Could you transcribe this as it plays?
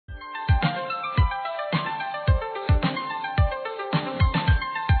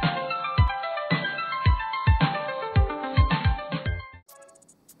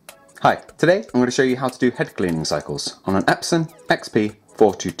Hi, today I'm going to show you how to do head cleaning cycles on an Epson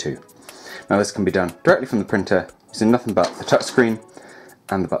XP-422. Now this can be done directly from the printer using nothing but the touchscreen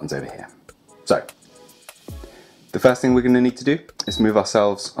and the buttons over here. So, the first thing we're going to need to do is move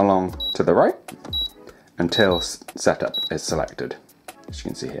ourselves along to the right until setup is selected, as you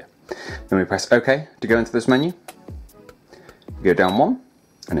can see here. Then we press OK to go into this menu. We go down one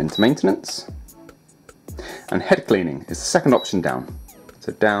and into maintenance. And head cleaning is the second option down.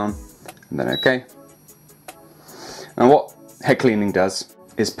 So down and then OK. And what head cleaning does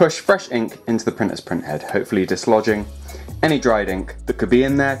is push fresh ink into the printer's printhead, hopefully dislodging any dried ink that could be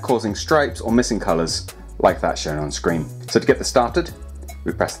in there causing stripes or missing colours like that shown on screen. So to get this started,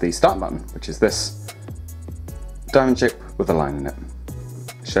 we press the start button, which is this diamond shape with a line in it,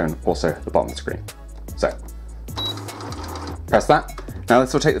 shown also at the bottom of the screen. So press that. Now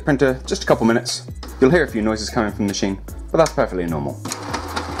this will take the printer just a couple minutes. You'll hear a few noises coming from the machine, but that's perfectly normal.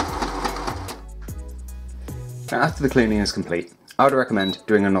 Now after the cleaning is complete, I would recommend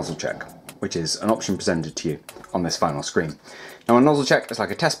doing a nozzle check, which is an option presented to you on this final screen. Now a nozzle check is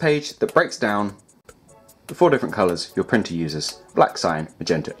like a test page that breaks down the 4 different colours your printer uses: black, cyan,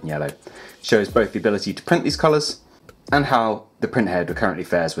 magenta and yellow. It shows both the ability to print these colours and how the printhead currently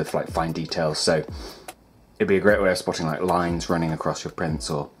fares with like fine details, so it'd be a great way of spotting like lines running across your prints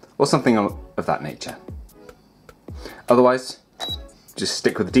or something of that nature. Otherwise, just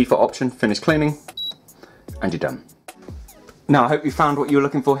stick with the default option, finish cleaning, and you're done. Now I hope you found what you were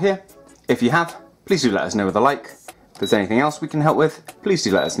looking for here. If you have, please do let us know with a like. If there's anything else we can help with, please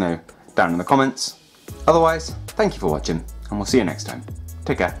do let us know down in the comments. Otherwise, thank you for watching, and we'll see you next time.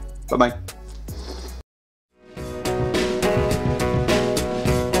 Take care. Bye bye.